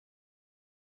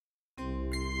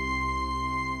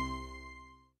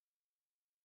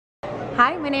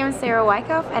Hi, my name is Sarah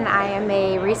Wyckoff and I am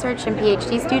a research and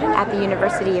PhD student at the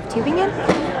University of Tübingen,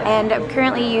 and I'm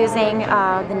currently using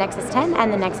the NeXus-10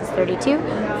 and the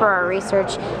NeXus-32 for our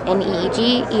research in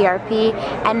EEG, ERP,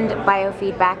 and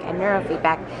Biofeedback and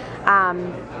Neurofeedback.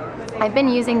 I've been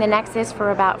using the Nexus for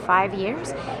about 5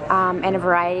 years in a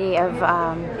variety of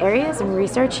areas and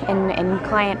research in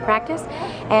client practice,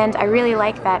 and I really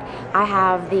like that I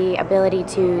have the ability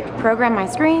to program my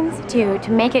screens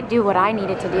to make it do what I need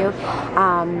it to do,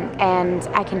 and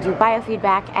I can do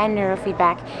biofeedback and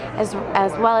neurofeedback as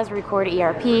well as record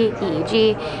ERP,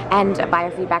 EEG, and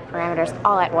biofeedback parameters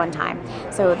all at one time.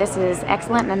 So this is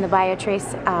excellent, and the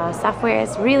BioTrace software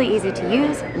is really easy to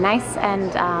use, nice,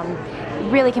 and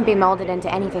really can be molded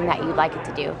into anything that you'd like it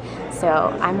to do.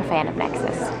 So I'm a fan of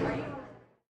Nexus.